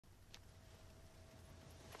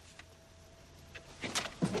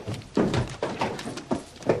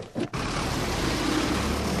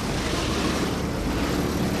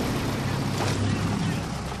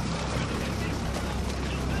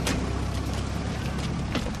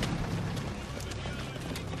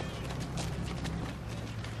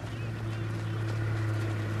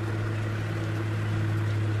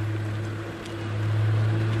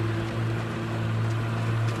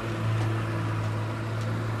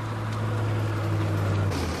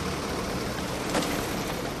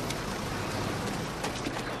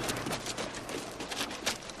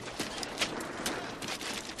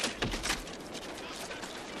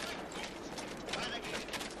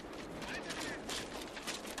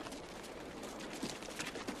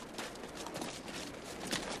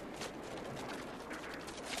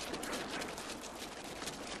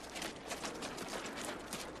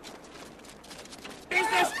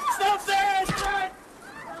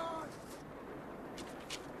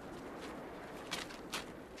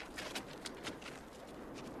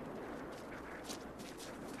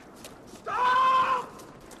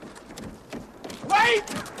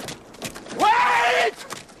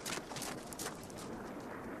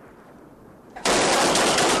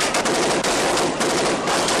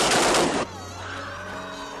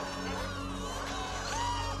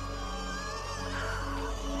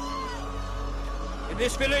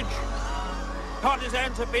this village.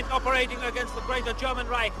 Partisans have been operating against the greater German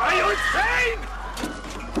Reich. Are you insane?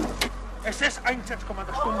 SS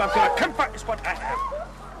Einsatzkommando Sturmbannfuhrer Kaempffer is what I am.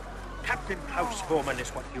 Captain Klaus Woermann is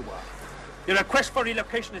what you are. Your request for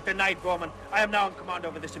relocation is denied, Woermann. I am now in command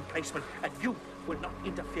over this emplacement, and you will not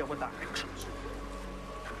interfere with our actions.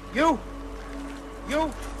 You,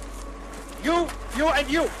 and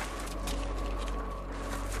you.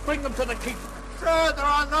 Bring them to the keep. Sir, there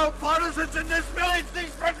are no partisans in this village.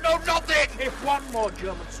 These men know nothing. If one more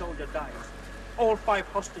German soldier dies, all 5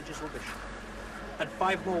 hostages will be shot. And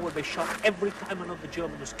 5 more will be shot every time another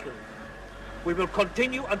German is killed. We will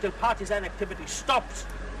continue until partisan activity stops,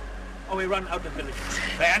 or we run out of villages.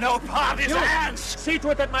 There are no partisans. See to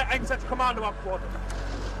it that my Einsatzkommando are quartered.